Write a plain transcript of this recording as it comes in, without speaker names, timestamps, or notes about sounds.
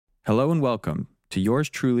Hello and welcome to yours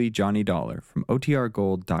truly, Johnny Dollar from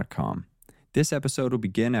OTRGold.com. This episode will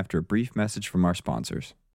begin after a brief message from our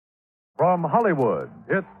sponsors. From Hollywood,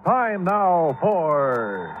 it's time now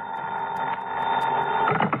for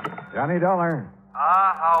Johnny Dollar.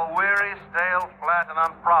 Ah, how weary, stale, flat, and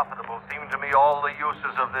unprofitable seem to me all the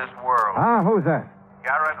uses of this world. Who's that?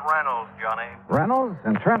 Garrett Reynolds, Johnny. Reynolds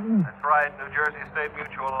in Trenton? That's right, New Jersey State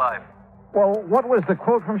Mutual Life. Well, what was the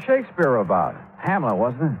quote from Shakespeare about? Hamlet,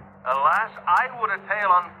 wasn't it? Alas, I would a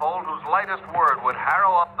tale unfold whose lightest word would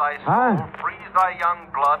harrow up thy soul, freeze thy young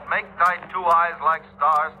blood, make thy two eyes like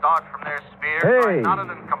stars start from their sphere, Hey.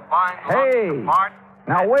 knotted and combined, Hey. lungs apart.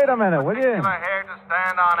 Now, wait a minute, will you? Particular hair to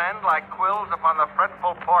stand on end like quills upon the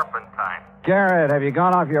fretful porpentine. Garrett, have you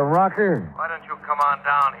gone off your rocker? Why don't you come on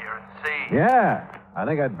down here and see? Yeah, I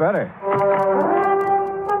think I'd better.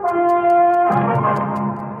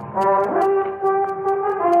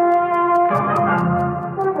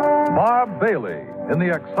 Bob Bailey in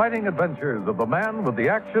the exciting adventures of the man with the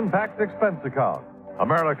action-packed expense account.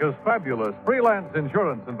 America's fabulous freelance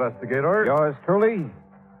insurance investigator. Yours truly,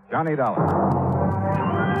 Johnny Dollar.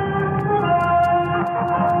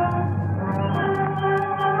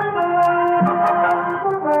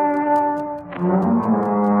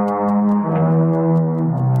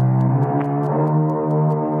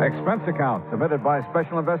 Expense account submitted by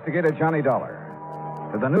Special Investigator Johnny Dollar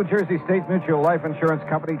to the New Jersey State Mutual Life Insurance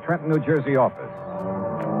Company, Trenton, New Jersey office.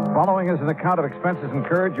 Following is an account of expenses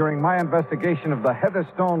incurred during my investigation of the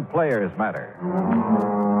Heatherstone Players matter.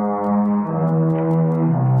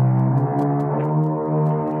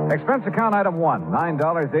 Expense account item 1,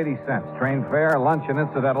 $9.80. Train fare, lunch, and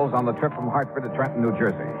incidentals on the trip from Hartford to Trenton, New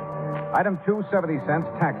Jersey. Item 2, 70 cents.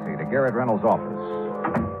 Taxi to Garrett Reynolds' office.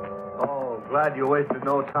 Oh, glad you wasted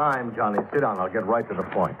no time, Johnny. Sit down. I'll get right to the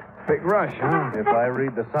point. Big rush, huh? If I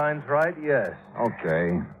read the signs right, yes.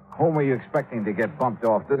 Okay. Whom were you expecting to get bumped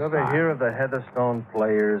off this You ever time? hear of the Heatherstone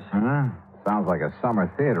Players? Huh? Sounds like a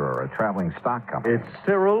summer theater or a traveling stock company. It's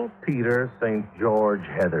Cyril Peter St. George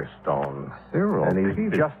Heatherstone. Cyril And he's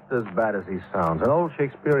Peter. just as bad as he sounds. An old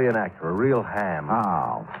Shakespearean actor, a real ham.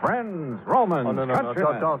 Oh, friends, Romans, Oh, no.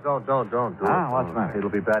 countrymen. Don't do it. What's the matter? It'll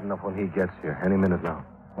be bad enough when he gets here. Any minute now.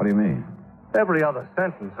 What do you mean? Every other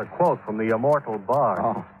sentence, a quote from the immortal bard.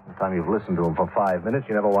 Oh. By the time you've listened to him for 5 minutes,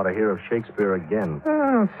 you never want to hear of Shakespeare again.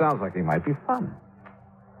 Sounds like he might be fun.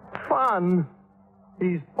 Fun?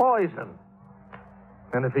 He's poison.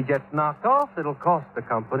 And if he gets knocked off, it'll cost the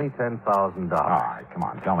company $10,000. All right, come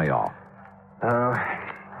on, tell me all.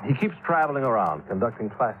 He keeps traveling around, conducting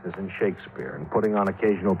classes in Shakespeare and putting on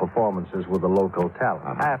occasional performances with the local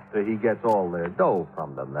talent. After he gets all their dough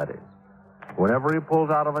from them, that is. Whenever he pulls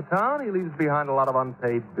out of a town, he leaves behind a lot of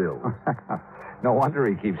unpaid bills. No wonder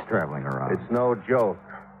he keeps traveling around. It's no joke.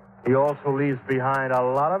 He also leaves behind a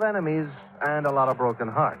lot of enemies and a lot of broken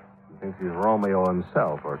hearts. He thinks he's Romeo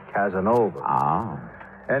himself or Casanova. Ah.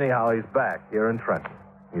 Anyhow, he's back here in Trenton.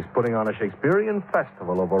 He's putting on a Shakespearean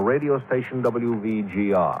festival over radio station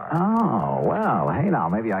WVGR. Oh, well, hey now,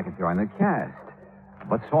 maybe I can join the cast.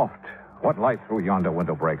 But soft, what light through yonder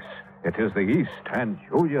window breaks? It is the east, and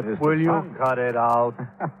Juliet is Will the you sun. cut it out?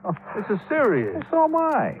 This is serious. So am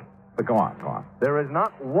I. But go on. There is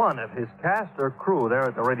not one of his cast or crew there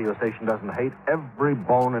at the radio station doesn't hate every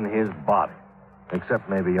bone in his body. Except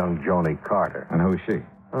maybe young Joni Carter. And who's she?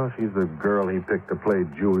 Oh, she's the girl he picked to play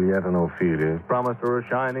Juliet and Ophelia. He's promised her a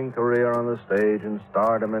shining career on the stage and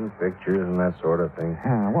stardom in pictures and that sort of thing.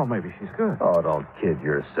 Well, maybe she's good. Oh, don't kid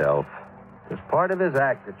yourself. It's part of his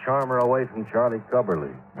act to charm her away from Charlie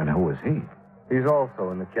Cubberly. And who is he? He's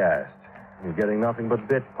also in the cast. He's getting nothing but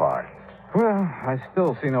bit parts. Well, I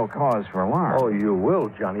still see no cause for alarm. Oh, you will,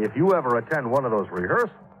 Johnny, if you ever attend one of those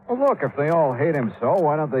rehearsals. Well, look, if they all hate him so,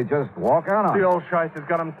 why don't they just walk out on The him? old shyster's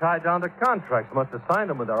got them tied down to contracts. Must have signed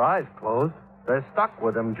them with their eyes closed. They're stuck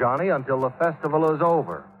with him, Johnny, until the festival is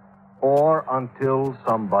over. Or until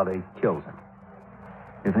somebody kills him.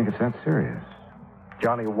 You think it's that serious?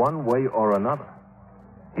 Johnny, one way or another,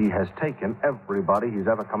 he has taken everybody he's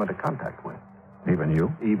ever come into contact with. Even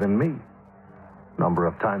you? Even me. Number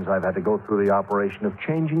of times I've had to go through the operation of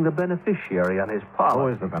changing the beneficiary on his policy. Who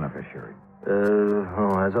is the beneficiary?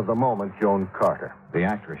 As of the moment, Joan Carter. The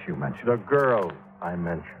actress you mentioned. The girl I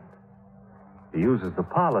mentioned. He uses the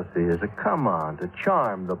policy as a come-on to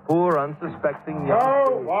charm the poor, unsuspecting young...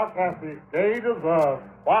 So, what has this day deserved?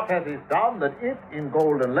 What has it done that it, in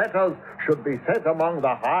golden letters, should be set among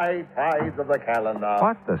the high tides of the calendar?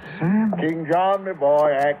 What the Sam? King John, my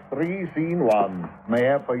boy, Act 3, Scene 1.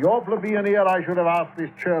 Mayhap for your plebeian ear, I should have asked this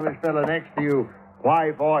churlish fellow next to you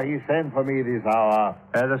why for he sent for me this hour.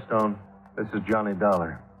 Heatherstone, this is Johnny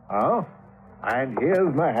Dollar. Oh? And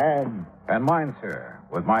here's my hand. And mine, sir,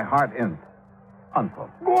 with my heart in it. Uncle.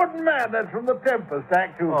 Good man, that's from the Tempest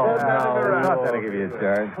Act. Oh, Not that I give you a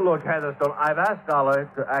charge. Look, Heatherstone, I've asked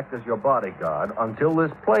Dollar to act as your bodyguard until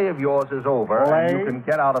this play of yours is over Play? and you can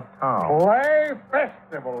get out of town. Play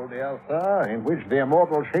festival, dear sir, in which the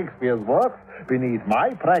immortal Shakespeare's works, beneath my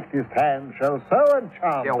practiced hand, shall so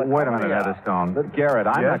enchant. Yeah, the wait a minute, company. Heatherstone. Garrett,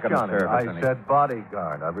 I'm Yes, not going to Johnny, serve as I any... said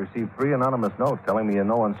bodyguard. I've received 3 anonymous notes telling me in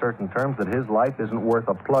no uncertain terms that his life isn't worth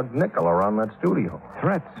a plugged nickel around that studio.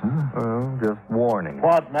 Threats, huh? Well, just warning.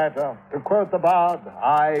 What matter? To quote the bard,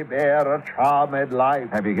 I bear a charmed life.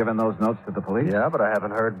 Have you given those notes to the police? Yeah, but I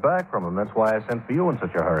haven't heard back from him. That's why I sent for you in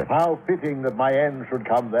such a hurry. How fitting that my end should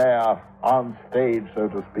come there, on stage, so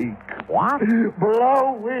to speak. What?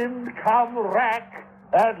 Blow wind, come rack.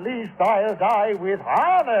 At least I'll die with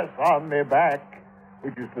harness on me back.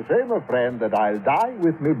 Which is to say, my friend, that I'll die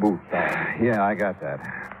with me boots on. Yeah, I got that.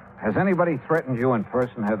 Has anybody threatened you in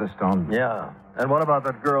person, Heatherstone? Yeah. And what about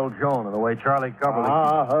that girl, Joan, and the way Charlie Coverly...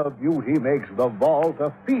 Ah, her beauty makes the vault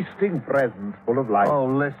a feasting presence full of life. Oh,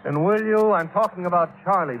 listen, will you? I'm talking about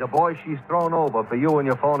Charlie, the boy she's thrown over for you and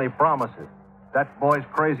your phony promises. That boy's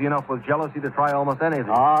crazy enough with jealousy to try almost anything.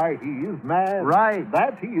 Ah, he is mad. Right.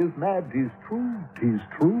 That he is mad, 'tis true. 'Tis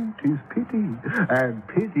true, 'tis pity. And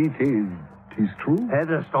pity 'tis true.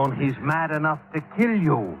 Heatherstone, he's mad enough to kill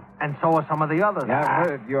you. And so are some of the others. Yeah, I've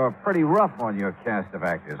heard you're pretty rough on your cast of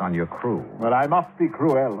actors, on your crew. Well, I must be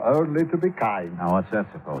cruel, only to be kind. Now, what's that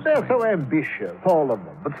supposed to They're mean? so ambitious, all of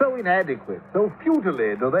them, but so inadequate, so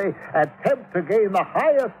futilely do they attempt to gain the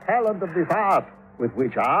highest talent of this art, with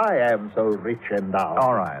which I am so rich endowed.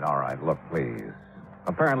 All right. Look, please.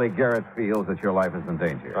 Apparently, Garrett feels that your life is in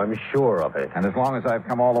danger. I'm sure of it. And as long as I've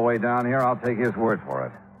come all the way down here, I'll take his word for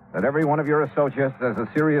it. That every one of your associates has a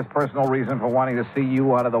serious personal reason for wanting to see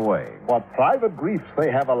you out of the way. What private griefs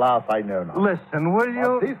they have, alas, I know not. Listen, will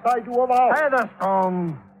you? But this I do avow.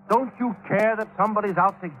 Heatherstone, don't you care that somebody's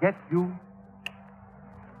out to get you?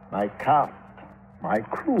 My cast, my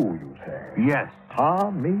crew, you say? Yes.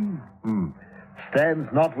 Me?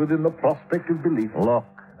 Stands not within the prospect of belief. Look,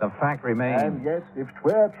 the fact remains... And yet, if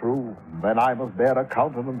 'twere true, then I must bear a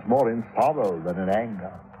countenance more in sorrow than in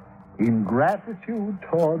anger. In gratitude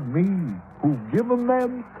toward me, who've given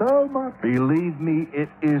them so much. Believe me, it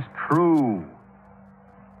is true.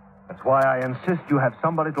 That's why I insist you have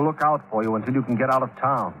somebody to look out for you until you can get out of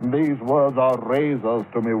town. These words are razors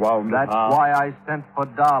to me wound. That's why I sent for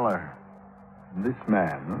Dollar. This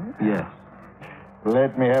man, huh? Yes.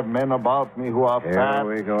 Let me have men about me who are Here fat,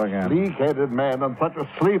 we go again. sleek-headed men, and such a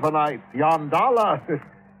sleeper night. Yon Dollar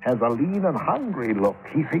has a lean and hungry look.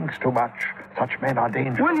 He thinks too much. Such men are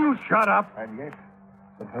dangerous. Will you shut up? And yet,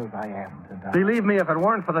 suppose I am to die. Believe me, if it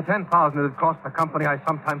weren't for the $10,000 it would cost the company, I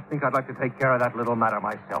sometimes think I'd like to take care of that little matter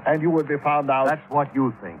myself. And you would be found out. That's what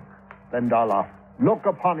you think. Then, Dollar, look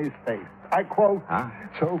upon his face. I quote,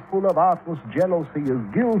 so full of artless jealousy is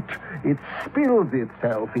guilt, it spills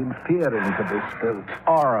itself in fearing to be spilt.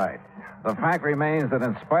 All right. The fact remains that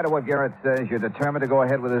in spite of what Garrett says, you're determined to go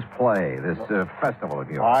ahead with this play, this festival of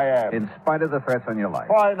yours. I am. In spite of the threats on your life.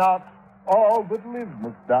 Why not? All that live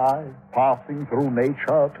must die, passing through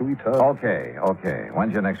nature to eternity. Okay.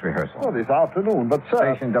 When's your next rehearsal? Well, this afternoon, but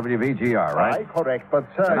sir... Station WVGR, right? Aye, correct, but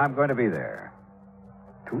sir... And I'm going to be there.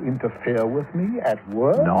 To interfere with me at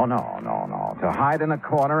work? No. To hide in a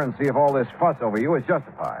corner and see if all this fuss over you is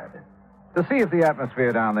justified. To see if the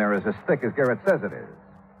atmosphere down there is as thick as Garrett says it is.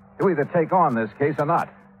 To either take on this case or not,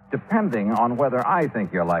 depending on whether I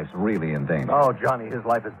think your life's really in danger. Oh, Johnny, his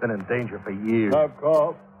life has been in danger for years. Of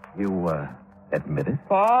course. You, admit it?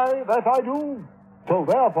 Aye, that I do. So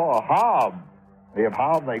therefore, harm, if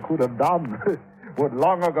harm they could have done, would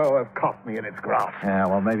long ago have caught me in its grasp. Yeah,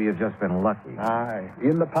 well, maybe you've just been lucky. Aye.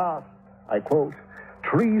 In the past, I quote,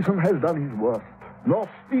 treason has done his worst. Nor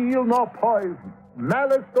steel nor poison,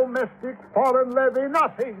 malice domestic, foreign levy,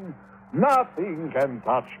 nothing can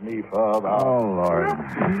touch me further. Oh, Lord.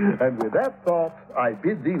 And with that thought, I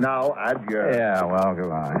bid thee now adieu. Yeah, well,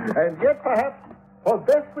 goodbye. And yet, perhaps, for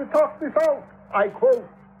best we talk this out, I quote,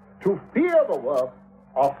 to fear the worst,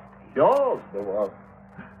 of yours the worst.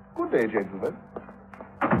 Good day, gentlemen.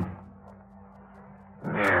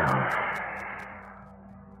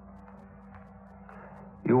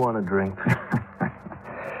 You want a drink?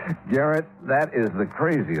 Garrett, that is the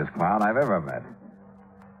craziest clown I've ever met.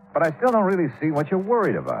 But I still don't really see what you're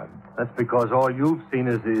worried about. That's because all you've seen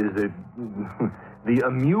is the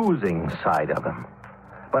amusing side of him.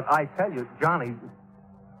 But I tell you, Johnny,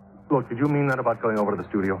 look, did you mean that about going over to the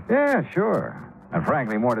studio? Yeah, sure. And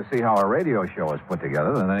frankly, more to see how a radio show is put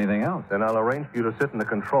together than anything else. Then I'll arrange for you to sit in the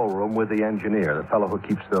control room with the engineer, the fellow who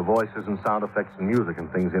keeps the voices and sound effects and music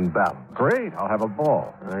and things in balance. Great. I'll have a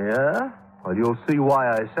ball. Yeah? Well, you'll see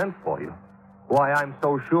why I sent for you. Why I'm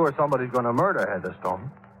so sure somebody's going to murder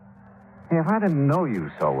Heatherstone. Hey, if I didn't know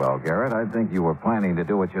you so well, Garrett, I'd think you were planning to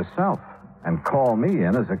do it yourself and call me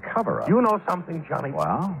in as a cover-up. You know something, Johnny?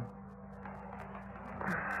 Well?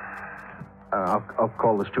 I'll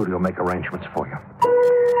call the studio, make arrangements for you.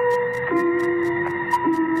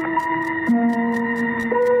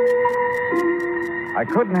 I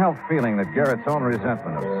couldn't help feeling that Garrett's own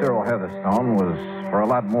resentment of Cyril Heatherstone was for a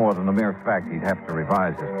lot more than the mere fact he'd have to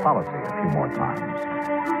revise his policy a few more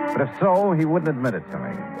times. But if so, he wouldn't admit it to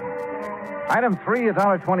me. Item 3,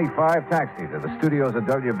 $1.25 taxi to the studios of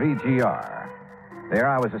WVGR. There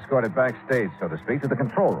I was escorted backstage, so to speak, to the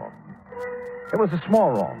control room. It was a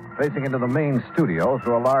small room, facing into the main studio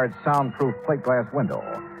through a large soundproof plate glass window,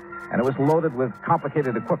 and it was loaded with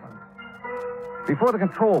complicated equipment. Before the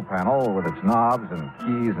control panel, with its knobs and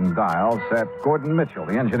keys and dials, sat Gordon Mitchell,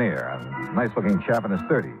 the engineer, a nice-looking chap in his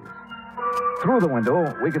 30s. Through the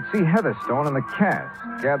window, we could see Heatherstone and the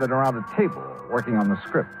cast gathered around a table, working on the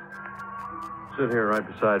script. Sit here right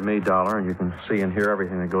beside me, Dollar, and you can see and hear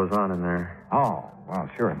everything that goes on in there. Oh, well,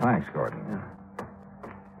 sure. Thanks, Gordon.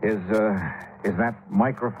 Is that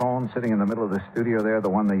microphone sitting in the middle of the studio there the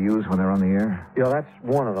one they use when they're on the air? Yeah, that's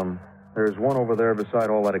one of them. There's one over there beside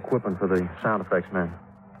all that equipment for the sound effects men.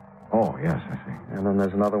 Oh, yes, I see. And then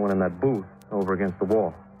there's another one in that booth over against the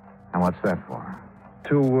wall. And what's that for?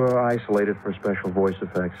 Two isolated for special voice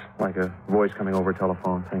effects, like a voice coming over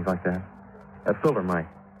telephone, things like that. A filter mic.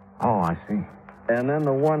 Oh, I see. And then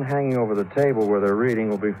the one hanging over the table where they're reading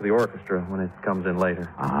will be for the orchestra when it comes in later.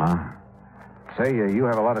 Uh-huh. Say, you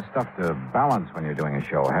have a lot of stuff to balance when you're doing a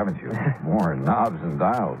show, haven't you? More knobs and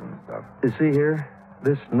dials and stuff. You see here?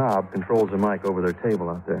 This knob controls the mic over their table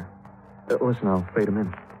out there. Listen, I'll fade them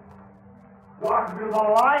in. What, will the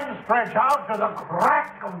line stretch out to the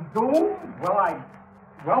crack of doom?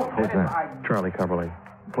 Who's that? Charlie Coverley.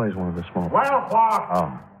 Plays one of the small... Well, what?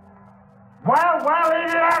 Oh. Well,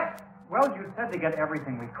 idiot! Well, you said to get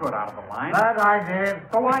everything we could out of the line. That I did.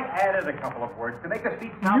 So I added a couple of words to make the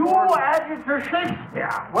speech sound You more... added to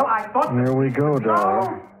Shakespeare. Well, I thought... Here we go,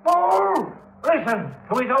 Dollar. No! Listen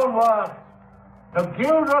to his own words. To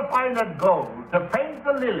gild refined gold, to paint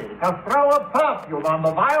the lily, to throw a perfume on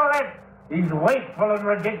the violet is wasteful and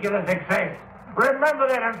ridiculous excess. Remember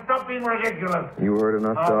that and stop being ridiculous. You heard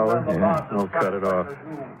enough, Dollar? Yeah, I'll cut it off.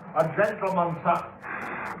 A gentleman's son.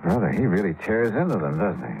 Brother, he really tears into them,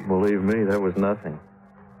 doesn't he? Believe me, that was nothing.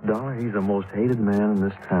 Dollar, he's the most hated man in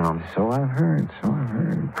this town. So I've heard.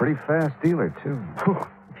 Pretty fast dealer, too.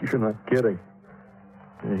 You're not kidding.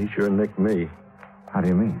 Yeah, he sure nicked me. How do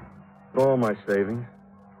you mean? All my savings.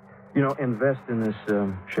 You know, invest in this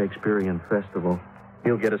Shakespearean festival.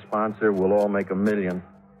 He'll get a sponsor. We'll all make $1 million.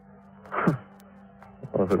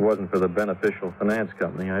 Well, if it wasn't for the beneficial finance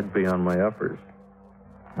company, I'd be on my uppers.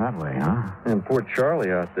 That way, huh? And poor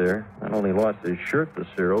Charlie out there not only lost his shirt to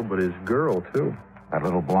Cyril, but his girl, too. That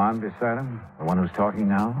little blonde beside him? The one who's talking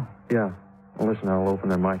now? Yeah. Well, listen, I'll open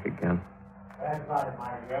their mic again. That's right,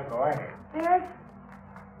 my dear. Go ahead.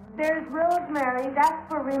 There's rosemary. That's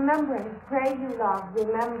for remembrance. Pray you, love,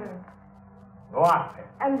 remember. What?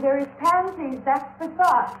 And there is pansies. That's for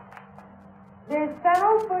thought. There's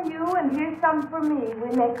fennel for you, and here's some for me.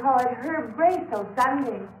 We may call it herb grace o'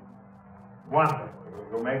 Sunday. Wonderful.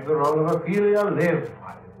 You make the role of Ophelia live.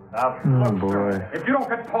 Oh, boy. If you don't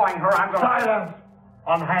quit pawing her, I'm going to... Silence!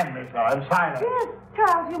 Unhand me, sir. I'm silent. Yes,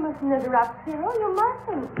 Charles, you mustn't interrupt Cyril. You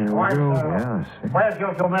mustn't. Here Why, we go. sir? Yes. Where's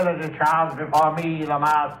your humility, Charles, before me, the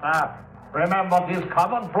master? Remember, 'tis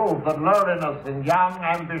common proof that lowliness in young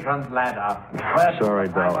ambition's ladder. Sorry,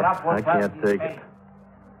 Dollar. I can't take it.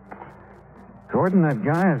 Gordon, that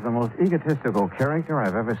guy is the most egotistical character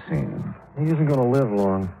I've ever seen. He isn't going to live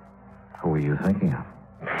long. Who were you thinking of?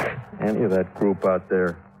 Any of that group out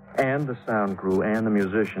there, and the sound crew, and the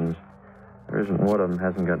musicians. There isn't one of them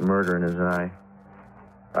hasn't got murder in his eye.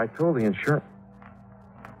 I told the insurance...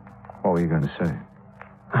 What were you going to say?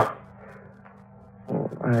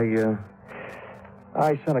 Well,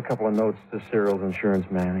 I sent a couple of notes to Cyril's insurance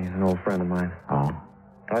man. He's an old friend of mine. Oh?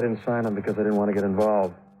 I didn't sign them because I didn't want to get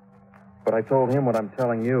involved. But I told him what I'm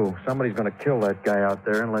telling you. Somebody's going to kill that guy out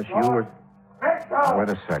there unless you or... Wait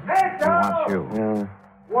a sec. He wants you. Yeah.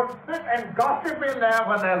 Would sit and gossip in there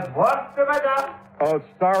when there's work to be done? Oh,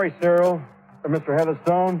 sorry, Cyril. Mr.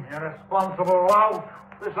 Heatherstone. Irresponsible lout.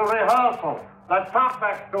 This is a rehearsal. That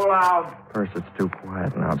talkback's too loud. First it's too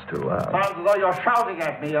quiet, now it's too loud. Sounds as though you're shouting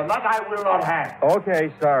at me, and that I will not have.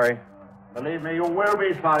 Okay, sorry. Believe me, you will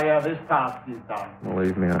be sorry this task is done.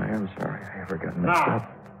 Believe me, I am sorry I ever got mixed Now,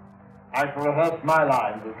 up. I shall rehearse my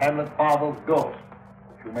lines as Hamlet's father's ghost,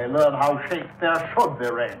 that you may learn how Shakespeare should be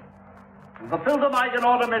read. Is the filter mic in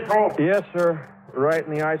order, Mitchell? Yes, sir. Right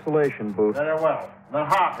in the isolation booth. Very well. Then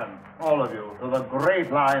hearken, all of you, to the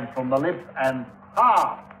great lines from the lips and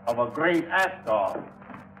heart of a great actor.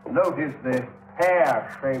 Notice the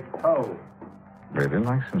hair-shaped toe. Really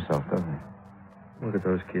likes himself, doesn't he? Look at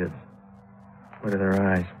those kids. Look at their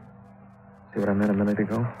eyes. See what I meant a minute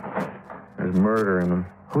ago? There's murder in them.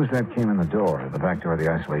 Who's that came in the door, the back door of the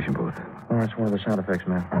isolation booth? Oh, it's one of the sound effects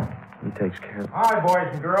men. He takes care of it. Hi, boys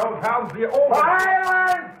and girls. How's the old...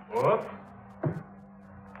 Silence! Whoops.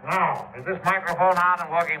 Now, is this microphone on and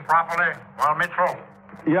working properly? Well, Mitchell?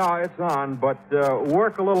 Yeah, it's on, but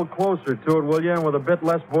work a little closer to it, will you, and with a bit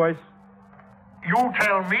less voice? You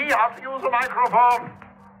tell me how to use a microphone?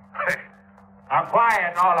 Now,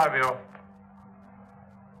 quiet, all of you.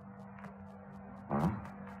 Well,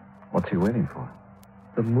 what's he waiting for?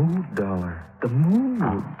 The mood, Dollar. The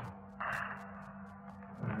mood.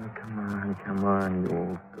 Oh, come on, you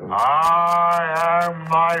old ghost. I am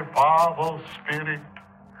thy father's spirit,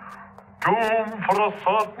 doomed for a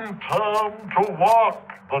certain term to walk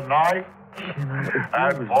the night,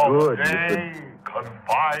 and for the day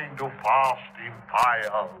confined to fasting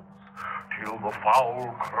fires, till the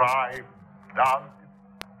foul crime done.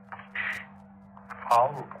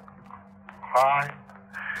 Foul crime.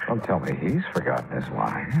 Don't tell me he's forgotten his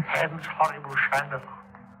line. Hence horrible shadow.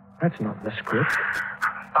 That's not in the script.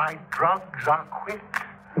 Thy drugs are quick.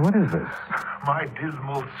 What is this? My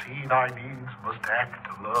dismal scene I needs must act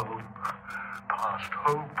alone. Past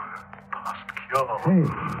hope, past cure,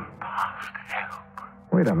 past help.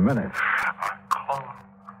 Wait a minute. I call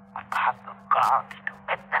upon the gods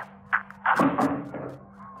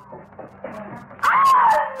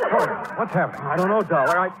to Porter, what's happening? I don't know,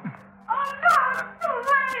 Dollar. Oh, no, it's too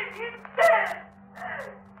late. He's dead.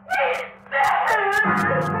 He's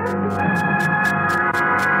dead.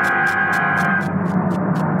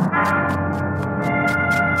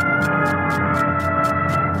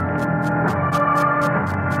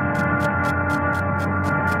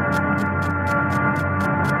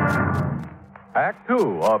 Act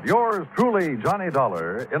two of yours truly, Johnny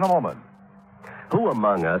Dollar, in a moment. Who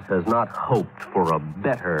among us has not hoped for a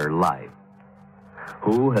better life?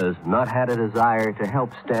 Who has not had a desire to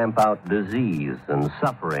help stamp out disease and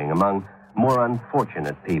suffering among more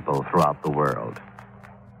unfortunate people throughout the world?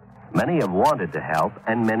 Many have wanted to help,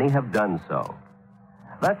 and many have done so.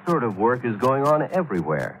 That sort of work is going on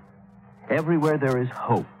everywhere. Everywhere there is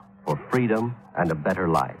hope for freedom and a better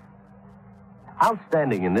life.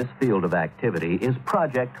 Outstanding in this field of activity is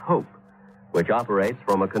Project Hope, which operates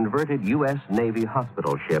from a converted U.S. Navy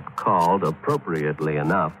hospital ship called, appropriately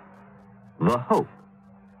enough, the Hope.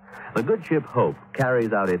 The good ship Hope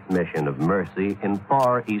carries out its mission of mercy in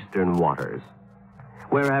far eastern waters.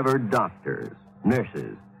 Wherever doctors,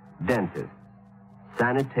 nurses, dentists,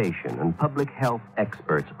 sanitation, and public health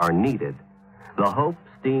experts are needed, the Hope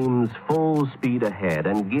steams full speed ahead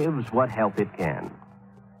and gives what help it can.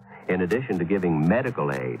 In addition to giving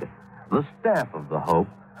medical aid, the staff of the Hope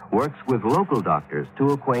works with local doctors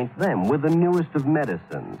to acquaint them with the newest of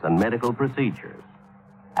medicines and medical procedures.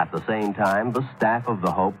 At the same time, the staff of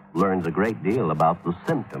the Hope learns a great deal about the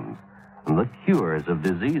symptoms and the cures of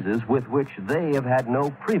diseases with which they have had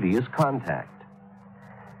no previous contact.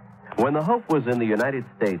 When the Hope was in the United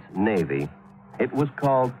States Navy, it was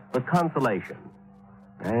called the Consolation,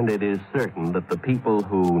 and it is certain that the people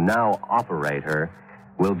who now operate her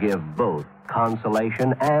will give both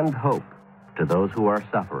consolation and hope to those who are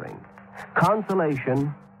suffering.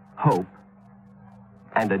 Consolation, hope,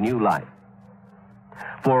 and a new life.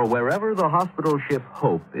 For wherever the hospital ship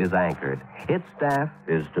Hope is anchored, its staff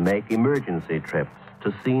is to make emergency trips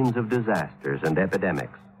to scenes of disasters and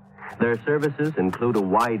epidemics. Their services include a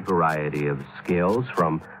wide variety of skills,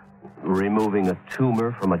 from removing a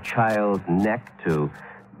tumor from a child's neck to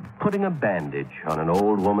putting a bandage on an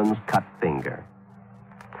old woman's cut finger.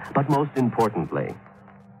 But most importantly,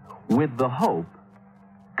 with the Hope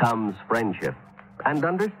comes friendship and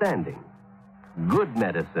understanding. Good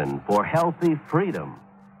medicine for healthy freedom,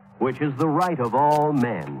 which is the right of all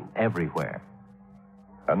men everywhere.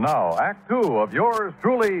 And now, Act two of yours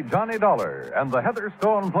truly, Johnny Dollar, and the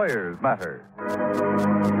Heatherstone Players Matter.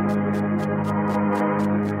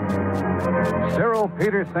 Cyril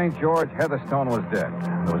Peter St. George Heatherstone was dead.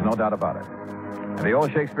 There was no doubt about it. And the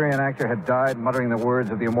old Shakespearean actor had died muttering the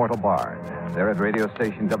words of the immortal bard, there at radio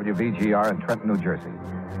station WVGR in Trenton, New Jersey.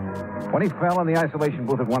 When he fell in the isolation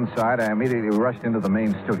booth at one side, I immediately rushed into the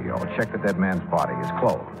main studio, checked the dead man's body, his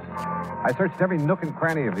clothes. I searched every nook and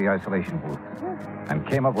cranny of the isolation booth and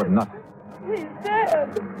came up with nothing. He's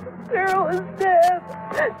dead. Cyril is dead.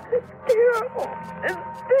 It's terrible. It's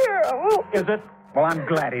terrible. Is it? Well, I'm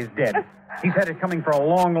glad he's dead. He's had it coming for a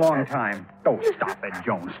long, long time. Oh, stop it,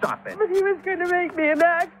 Joan. Stop it. But he was going to make me an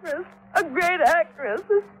actress. A great actress.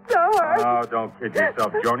 A star. Oh, don't kid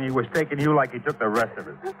yourself, Joni. He was taking you like he took the rest of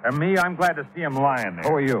us. And me, I'm glad to see him lying there.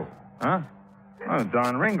 Who are you? Huh? Oh,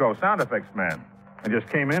 Don Ringo, sound effects man. I just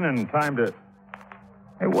came in time to...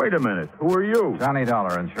 Hey, wait a minute. Who are you? Johnny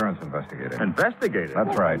Dollar, insurance investigator. Investigator?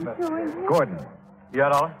 That's right. Gordon. Yeah,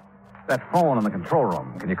 Dollar? That phone in the control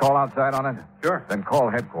room. Can you call outside on it? Sure. Then call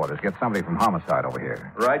headquarters. Get somebody from homicide over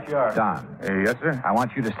here. Right you are. Don. Yes, sir? I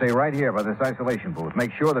want you to stay right here by this isolation booth.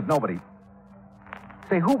 Make sure that nobody...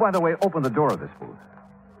 Say, who, by the way, opened the door of this booth?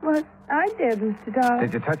 What? I did, Mr. Dollar.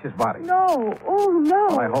 Did you touch his body? No. Oh, no.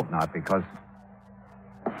 Well, I hope not, because...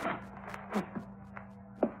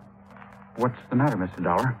 What's the matter, Mr.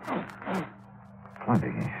 Dollar?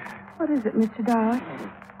 Plenty. What is it, Mr. Dollar?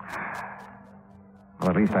 Well,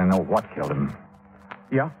 at least I know what killed him.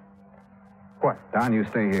 Yeah? What? Don, you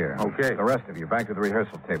stay here. Okay. The rest of you, back to the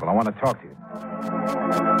rehearsal table. I want to talk to you.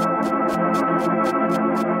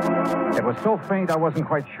 It was so faint, I wasn't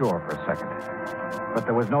quite sure for a second. But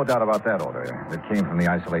there was no doubt about that odor that came from the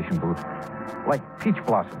isolation booth. Like peach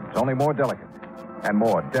blossoms, only more delicate and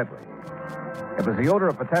more deadly. It was the odor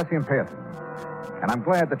of potassium paetin. And I'm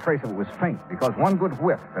glad the trace of it was faint, because one good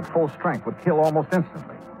whiff at full strength would kill almost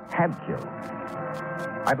instantly. Had killed.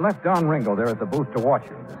 I'd left Don Ringo there at the booth to watch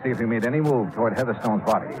him, to see if he made any move toward Heatherstone's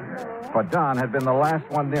body. For Don had been the last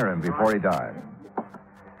one near him before he died.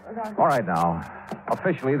 All right, now.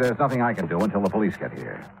 Officially, there's nothing I can do until the police get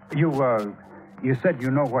here. You said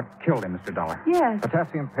you know what killed him, Mr. Dollar. Yes.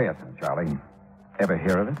 Potassium paetin, Charlie. Ever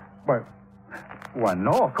hear of it? Well,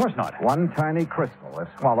 no, of course not. One tiny crystal, if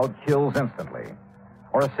swallowed, kills instantly.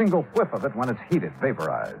 Or a single whiff of it when it's heated,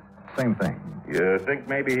 vaporized. Same thing. You think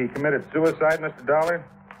maybe he committed suicide, Mr. Dollar?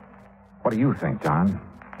 What do you think, John?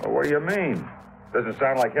 Well, what do you mean? Doesn't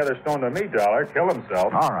sound like Heatherstone to me, Dollar. Kill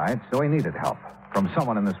himself. All right, so he needed help from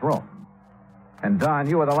someone in this room. And, Don,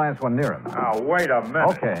 you were the last one near him. Now, wait a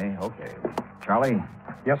minute. Okay. Charlie?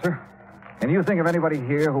 Yes, sir? Can you think of anybody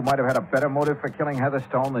here who might have had a better motive for killing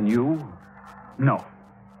Heatherstone than you? No.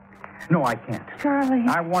 No, I can't. Charlie.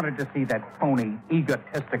 I wanted to see that phony,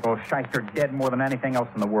 egotistical shyster dead more than anything else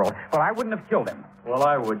in the world. But I wouldn't have killed him. Well,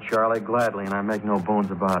 I would, Charlie, gladly, and I make no bones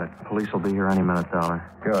about it. Police will be here any minute, Dollar.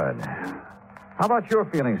 Good. How about your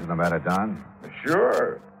feelings in the matter, Don?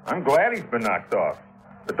 Sure. I'm glad he's been knocked off.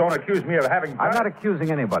 But don't accuse me of having done I'm not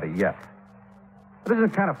accusing anybody yet. But isn't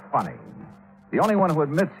it kind of funny? The only one who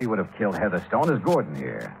admits he would have killed Heatherstone is Gordon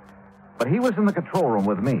here. But he was in the control room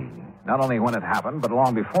with me, not only when it happened, but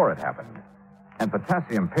long before it happened. And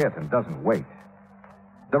potassium paetin doesn't wait.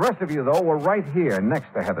 The rest of you, though, were right here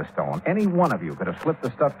next to Heatherstone. Any one of you could have slipped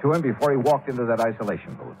the stuff to him before he walked into that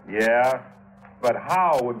isolation booth. Yeah? But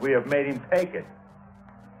how would we have made him take it?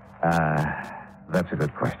 That's a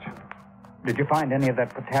good question. Did you find any of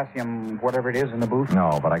that potassium, whatever it is, in the booth?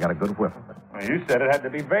 No, but I got a good whiff of it. Well, you said it had to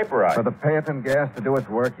be vaporized. For the paetin gas to do its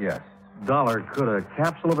work, yes. Dollar, could a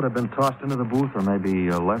capsule of it have been tossed into the booth or maybe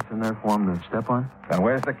left in there for him to step on? Then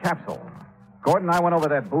where's the capsule? Gordon and I went over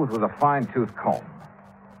that booth with a fine-tooth comb.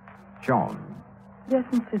 Joan. Yes,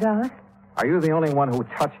 Mr. Dollar. Are you the only one who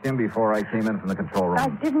touched him before I came in from the control room? I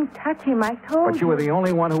didn't touch him. I told you. But you were the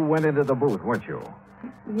only one who went into the booth, weren't you?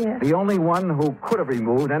 Yes. The only one who could have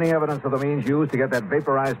removed any evidence of the means used to get that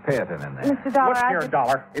vaporized paetin in there. Mr. Dollar, Look here,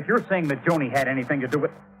 Dollar. If you're saying that Joni had anything to do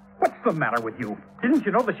with... What's the matter with you? Didn't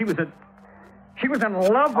you know that she was in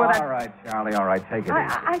love with that... All right, Charlie, all right. Take it easy.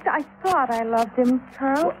 I thought I loved him,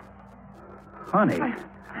 Charles. Honey.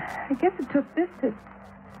 I guess it took this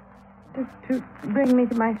to bring me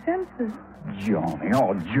to my senses. Joni,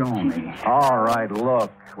 oh, Joni. All right,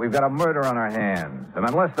 look. We've got a murder on our hands. And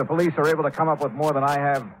unless the police are able to come up with more than I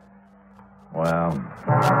have, well...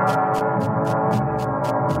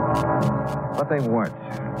 But they weren't.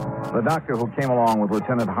 The doctor who came along with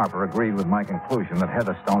Lieutenant Harper agreed with my conclusion that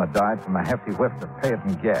Heatherstone had died from a hefty whiff of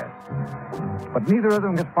paetin gas. But neither of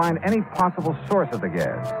them could find any possible source of the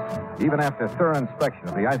gas, even after thorough inspection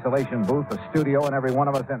of the isolation booth, the studio, and every one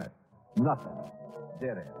of us in it. Nothing.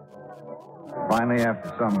 Dead end. Finally,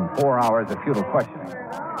 after some 4 hours of futile questioning.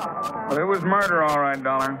 Well, it was murder, all right,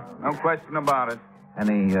 Dollar. No question about it.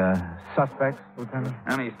 Any suspects, Lieutenant?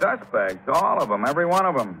 Any suspects? All of them, every one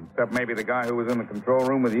of them. Except maybe the guy who was in the control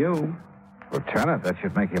room with you. Lieutenant, that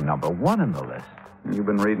should make him number one in the list. You've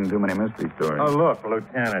been reading too many mystery stories. Oh, look,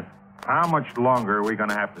 Lieutenant. how much longer are we going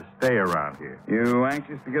to have to stay around here? You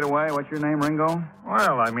anxious to get away? What's your name, Ringo?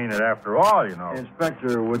 Well, I mean it after all, you know.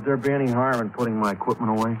 Inspector, would there be any harm in putting my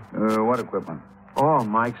equipment away? What equipment? Oh,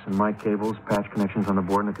 mics and mic cables, patch connections on the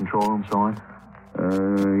board in the control room, so on.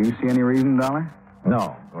 You see any reason, Dollar?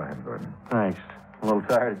 No. Go ahead, Gordon. Thanks. I'm a little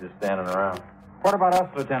tired of just standing around. What about us,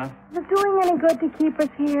 Lieutenant? Is it doing any good to keep us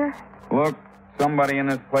here? Look, somebody in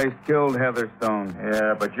this place killed Heatherstone.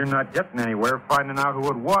 Yeah, but you're not getting anywhere finding out who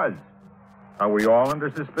it was. Are we all under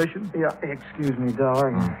suspicion? Yeah, excuse me,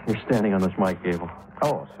 Dollar. You're standing on this mic cable.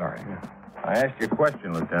 Oh, sorry. I asked you a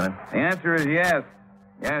question, Lieutenant. The answer is yes.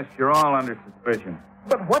 Yes, you're all under suspicion.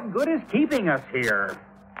 But what good is keeping us here?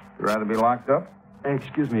 You'd rather be locked up? Hey,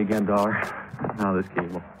 excuse me again, Dollar. Now this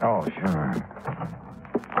cable. Oh, sure.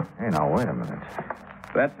 Hey, now, wait a minute.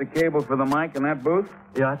 That's the cable for the mic in that booth?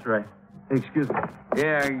 Yeah, that's right. Hey, excuse me.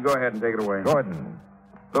 Yeah, you go ahead and take it away. Gordon.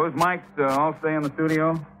 Those mics all stay in the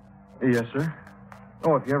studio? Yes, sir.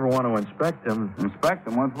 Oh, if you ever want to inspect them... Inspect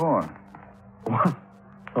them? What for? What?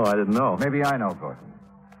 Oh, I didn't know. Maybe I know, Gordon.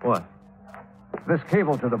 What? This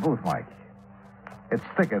cable to the booth mic. It's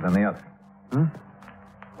thicker than the other. Hmm?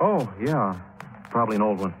 Oh, yeah. Probably an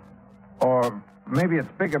old one. Or maybe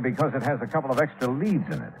it's bigger because it has a couple of extra leads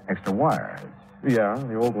in it, extra wires. Yeah,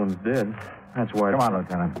 the old ones did. That's why... Come on,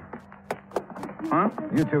 Lieutenant. Huh?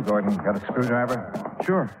 You too, Gordon. Got a screwdriver?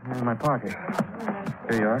 Sure, in my pocket.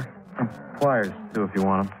 Here you are. Pliers, too, if you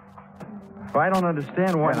want them. If I don't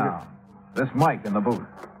understand why... Now, this mic in the booth.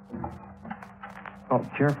 Oh,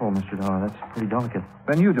 careful, Mr. Dollar. That's pretty delicate.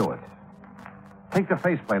 Then you do it. Take the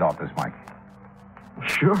faceplate off this mic.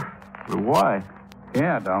 Sure. But why?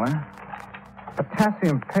 Yeah, Dollar.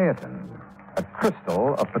 Potassium paetin. A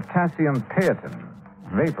crystal of potassium paetin.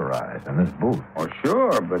 Vaporized in this booth. Oh,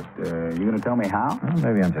 sure, but you going to tell me how? Well,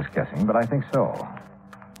 maybe I'm just guessing, but I think so.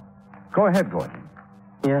 Go ahead, Gordon.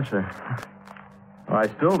 Yes, sir. Well, I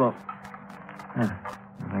still don't... Yeah,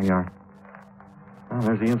 there you are. Well,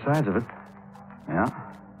 there's the insides of it. Yeah?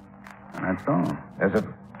 And that's all. There's a...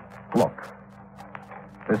 Look.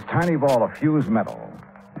 This tiny ball of fused metal.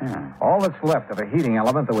 Yeah. All that's left of a heating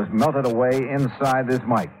element that was melted away inside this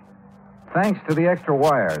mic. Thanks to the extra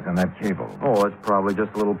wires in that cable. Oh, it's probably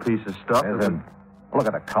just a little piece of stuff. Look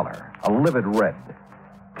at the color. A livid red.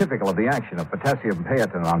 Typical of the action of potassium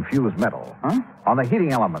paetin on fused metal. Huh? On the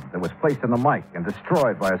heating element that was placed in the mic and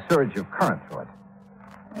destroyed by a surge of current through it.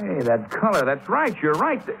 Hey, that color, that's right. You're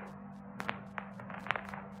right.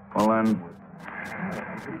 Well, then...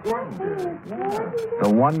 The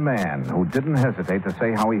one man who didn't hesitate to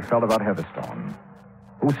say how he felt about Heatherstone.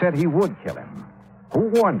 Who said he would kill him. Who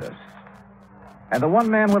warned us. And the one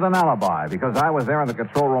man with an alibi, because I was there in the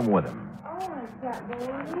control room with him.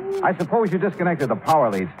 I suppose you disconnected the power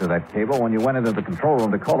leads to that cable when you went into the control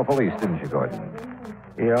room to call the police, didn't you, Gordon?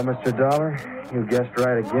 Yeah, Mr. Dollar, you guessed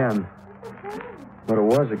right again. But it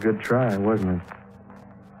was a good try, wasn't it?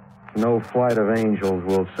 No flight of angels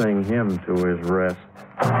will sing him to his rest.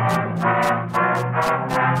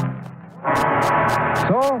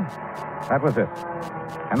 So, that was it.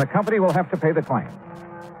 And the company will have to pay the claim.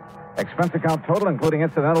 Expense account total, including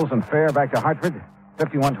incidentals and fare back to Hartford,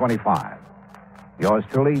 $51.25. Yours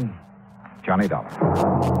truly, Johnny Dollar.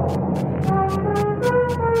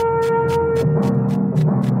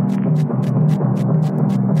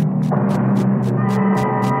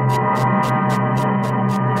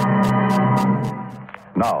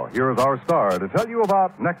 Now, here is our star to tell you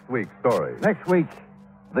about next week's story. Next week,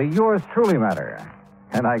 the Yours Truly matter.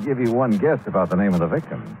 And I give you one guess about the name of the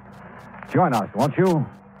victim. Join us, won't you?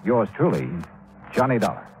 Yours truly, Johnny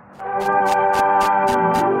Dollar.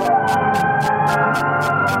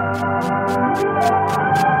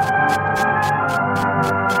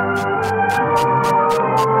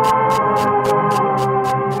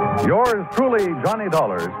 Yours truly, Johnny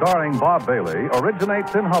Dollar, starring Bob Bailey,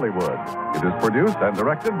 originates in Hollywood. It is produced and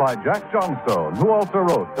directed by Jack Johnstone, who also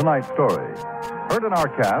wrote tonight's story. Heard in our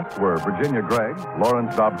cast were Virginia Gregg,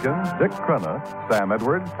 Lawrence Dobkin, Dick Crenna, Sam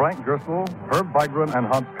Edwards, Frank Gerstle, Herb Vigran, and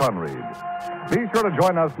Hans Conried. Be sure to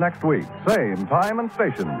join us next week, same time and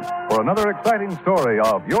station, for another exciting story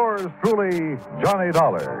of Yours truly, Johnny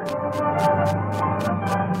Dollar.